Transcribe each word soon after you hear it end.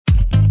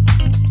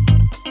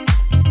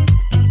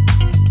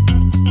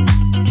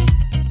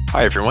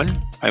Hi, everyone.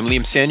 I'm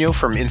Liam Sanyo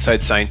from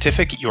Inside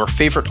Scientific, your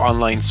favorite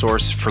online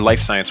source for life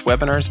science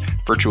webinars,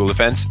 virtual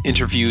events,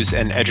 interviews,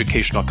 and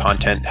educational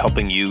content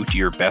helping you do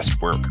your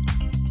best work.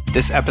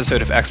 This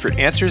episode of Expert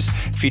Answers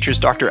features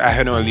Dr.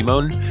 Agenour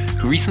Limon,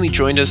 who recently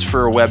joined us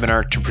for a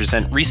webinar to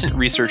present recent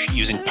research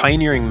using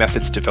pioneering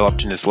methods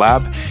developed in his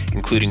lab,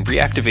 including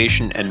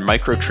reactivation and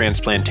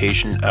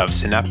microtransplantation of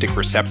synaptic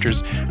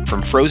receptors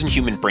from frozen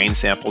human brain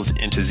samples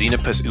into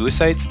Xenopus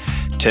oocytes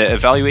to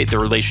evaluate the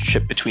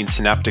relationship between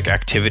synaptic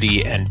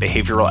activity and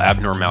behavioral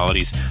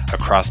abnormalities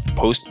across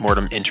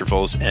post-mortem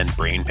intervals and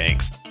brain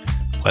banks.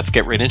 Let's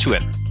get right into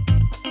it.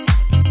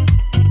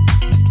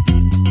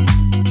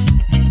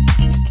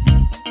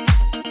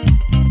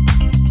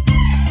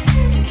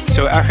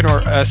 So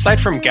Agenour, aside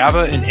from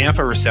GABA and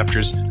AMPA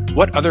receptors,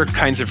 what other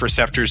kinds of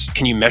receptors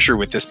can you measure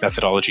with this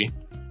methodology?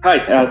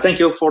 Hi, thank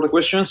you for the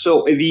question.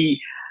 So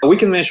we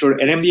can measure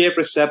NMDA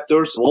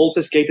receptors,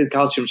 voltage-gated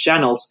calcium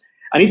channels,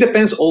 and it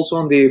depends also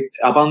on the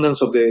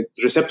abundance of the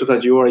receptor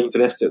that you are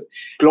interested.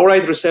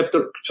 Chloride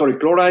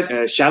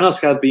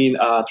channels have been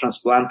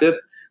transplanted.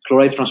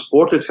 Chloride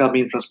transporters have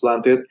been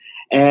transplanted.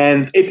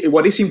 And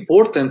what is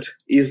important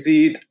is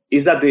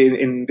that the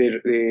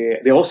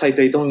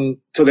oocyte,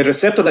 so the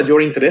receptor that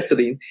you're interested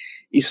in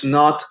is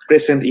not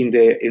present in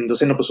the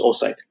Xenopus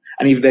oocyte.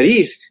 And if there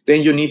is,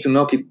 then you need to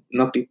knock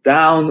it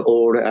down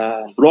or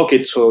block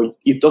it so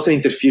it doesn't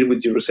interfere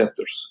with your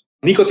receptors.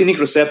 Nicotinic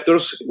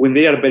receptors, when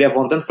they are very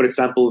abundant, for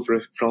example,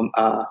 from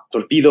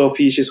torpedo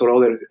fishes or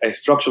other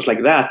structures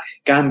like that,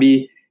 can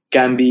be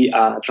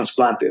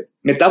transplanted.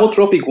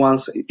 Metabotropic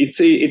ones, it's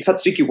a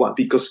tricky one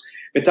because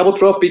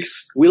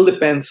metabotropics will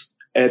depend,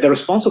 the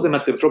response of the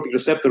metabotropic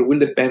receptor will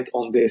depend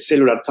on the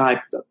cellular type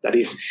that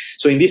is.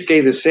 So in this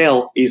case, the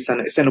cell is a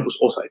Xenopus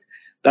oocyte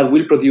that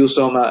will produce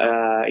some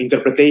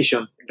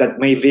interpretation that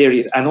may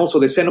vary. And also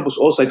the Xenopus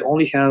oocyte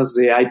only has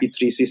the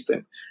IP3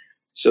 system.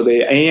 So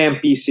the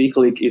AMP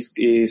cyclic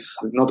is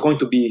not going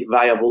to be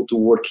viable to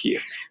work here.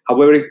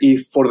 However,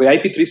 if for the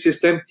IP3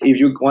 system, if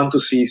you want to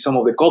see some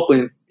of the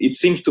coupling, it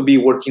seems to be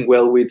working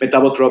well with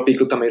metabotropic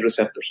glutamate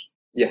receptors.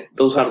 Yeah,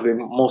 those are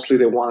mostly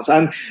the ones.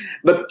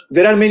 But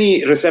there are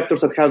many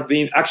receptors that have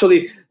been,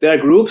 actually, there are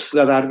groups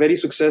that are very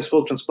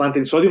successful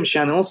transplanting sodium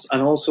channels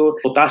and also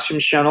potassium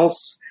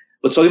channels.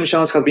 But sodium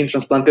channels have been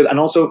transplanted and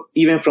also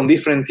even from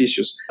different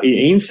tissues.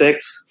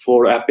 Insects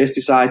for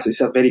pesticides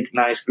is a very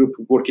nice group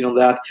working on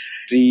that.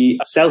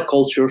 The cell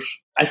cultures.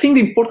 I think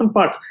the important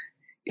part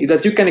is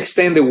that you can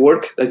extend the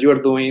work that you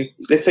are doing.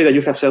 Let's say that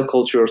you have cell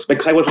cultures,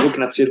 because I was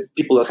looking at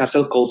people that have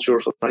cell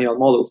cultures of animal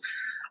models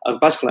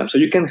and Pascal. So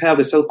you can have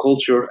the cell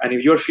culture, and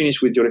if you're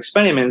finished with your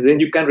experiments,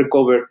 then you can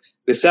recover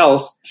the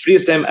cells,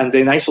 freeze them, and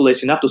then isolate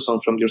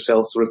synaptosomes from your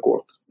cells to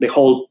record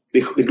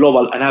the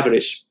global and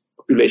average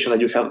population that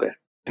you have there.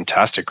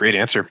 Fantastic. Great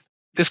answer.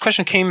 This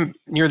question came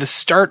near the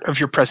start of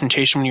your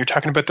presentation when you were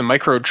talking about the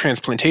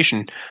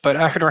microtransplantation. But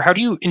Agenour, how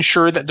do you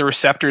ensure that the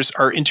receptors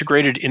are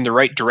integrated in the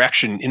right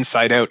direction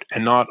inside out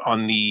and not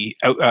on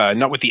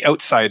not with the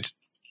outside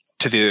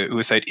to the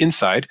oocyte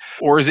inside?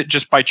 Or is it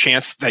just by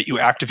chance that you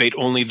activate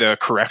only the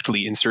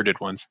correctly inserted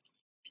ones?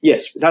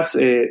 Yes, that's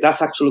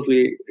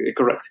absolutely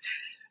correct.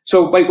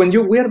 So we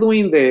are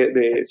doing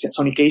the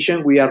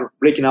sonication, we are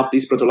breaking up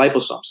these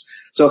protoliposomes.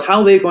 So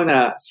how they're going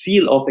to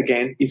seal up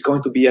again is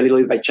going to be a little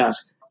bit by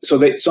chance. So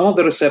some of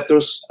the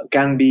receptors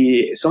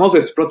some of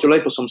the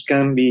protoliposomes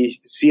can be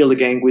sealed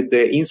again with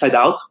the inside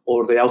out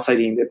or the outside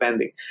in,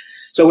 depending.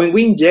 So when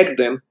we inject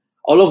them,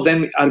 all of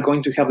them are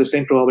going to have the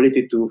same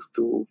probability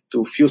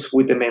to fuse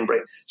with the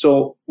membrane.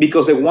 So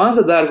because the ones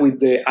that are with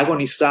the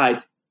agonist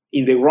side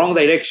in the wrong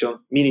direction,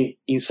 meaning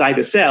inside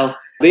the cell,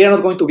 they are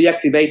not going to be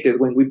activated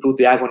when we put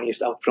the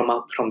agonist out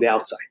from the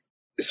outside.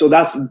 So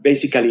that's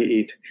basically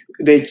it.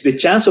 The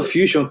chance of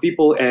fusion,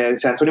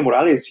 Antonio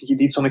Morales, he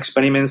did some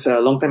experiments a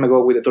long time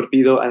ago with the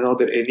torpedo and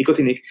other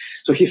nicotinic.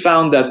 So he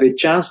found that the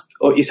chance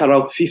is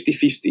around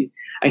 50-50.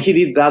 And he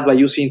did that by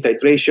using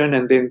titration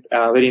and then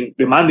very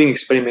demanding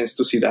experiments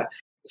to see that.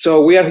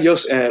 So we are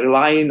just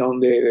relying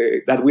on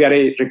that we are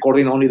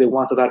recording only the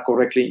ones that are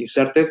correctly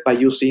inserted by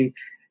using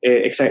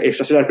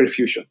extracellular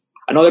perfusion.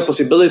 Another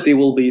possibility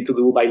will be to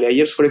do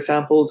bilayers, for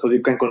example, so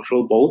you can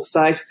control both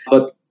sides,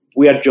 but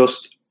we are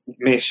just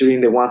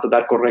measuring the ones that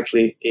are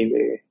correctly in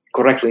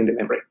the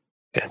membrane.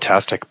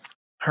 Fantastic.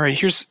 All right,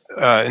 here's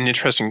an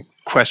interesting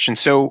question.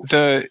 So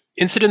the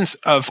incidence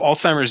of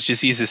Alzheimer's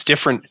disease is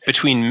different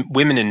between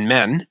women and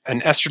men,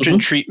 and estrogen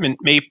treatment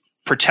may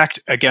protect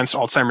against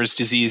Alzheimer's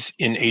disease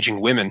in aging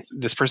women.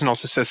 This person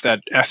also says that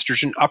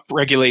estrogen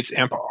upregulates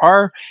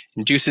AMPA-R,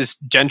 induces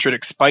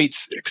dendritic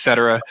spikes,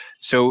 etc.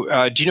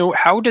 So do you know,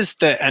 how does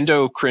the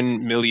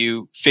endocrine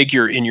milieu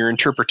figure in your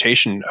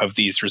interpretation of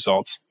these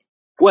results?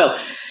 Well,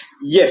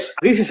 yes,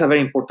 this is a very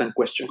important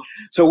question.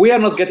 So we are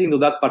not getting to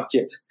that part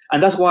yet.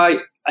 And that's why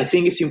I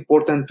think it's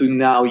important to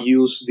now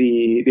use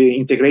the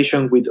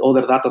integration with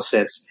other data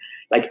sets,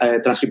 like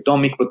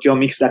transcriptomic,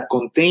 proteomics that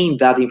contain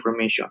that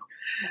information.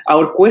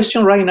 Our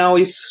question right now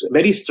is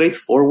very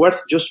straightforward,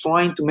 just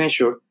trying to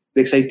measure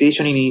the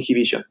excitation in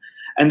inhibition.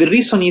 And the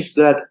reason is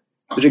that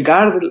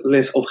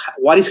regardless of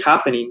what is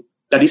happening,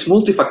 that is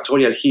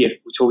multifactorial here.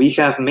 So we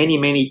have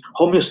many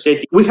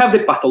homeostatic. We have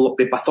the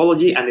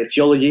pathology and the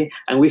etiology,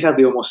 and we have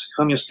the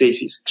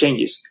homeostasis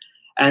changes.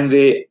 And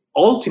the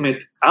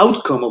ultimate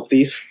outcome of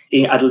this,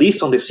 at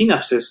least on the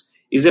synapses,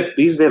 is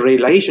the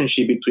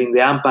relationship between the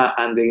AMPA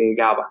and the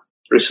GABA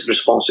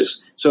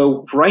responses.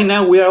 So right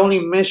now we are only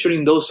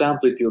measuring those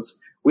amplitudes.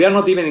 We are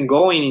not even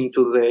going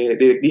into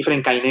the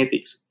different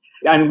kinetics.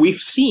 And we've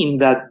seen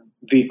that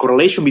the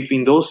correlation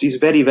between those is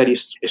very, very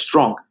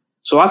strong.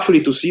 So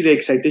actually, to see the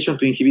excitation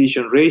to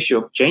inhibition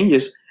ratio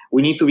changes,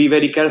 we need to be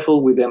very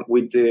careful with them.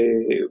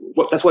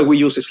 That's why we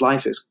use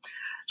slices.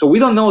 So we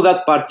don't know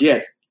that part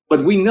yet,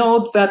 but we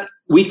know that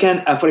we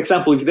can, for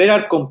example, if there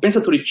are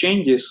compensatory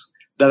changes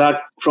that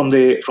are from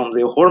the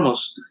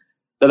hormones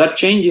that are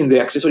changing the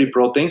accessory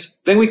proteins,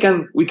 then we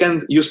can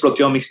use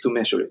proteomics to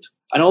measure it.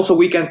 And also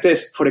we can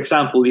test, for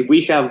example, if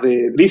we have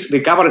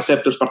the GABA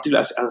receptors,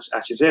 particularly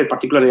as you said,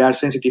 particularly are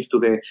sensitive to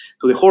the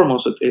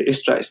hormones,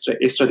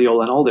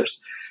 estradiol and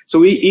others.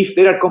 So if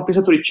there are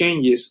compensatory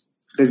changes,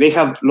 that they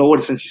have lower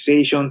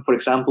sensitization, for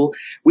example,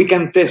 we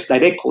can test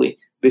directly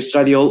the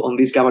estradiol on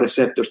these GABA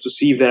receptors to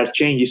see if there are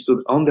changes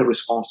on the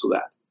response to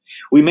that.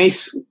 We may,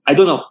 I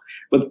don't know,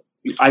 but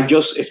I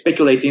just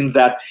speculating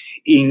that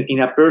in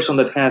a person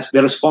that has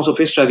the response of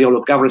estradiol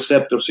of GABA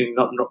receptors in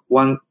not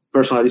one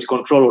person that is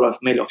controller of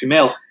male or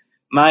female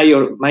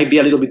might be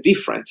a little bit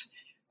different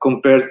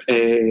compared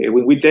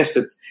when we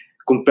tested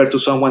compared to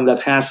someone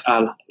that has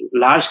a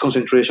large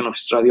concentration of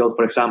estradiol,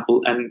 for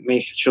example, and may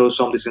show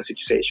some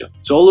desensitization.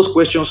 So all those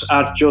questions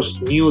are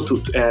just new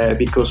to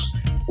because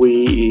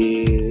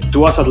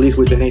to us at least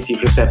with the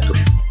native receptor.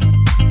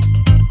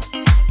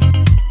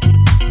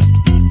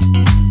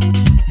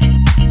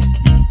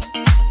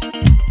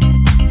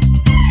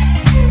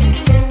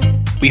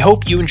 We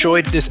hope you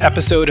enjoyed this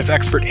episode of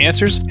Expert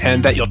Answers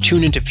and that you'll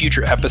tune into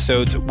future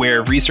episodes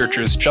where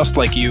researchers just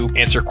like you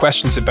answer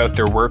questions about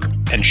their work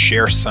and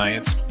share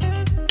science.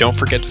 Don't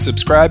forget to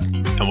subscribe,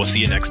 and we'll see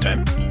you next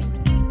time.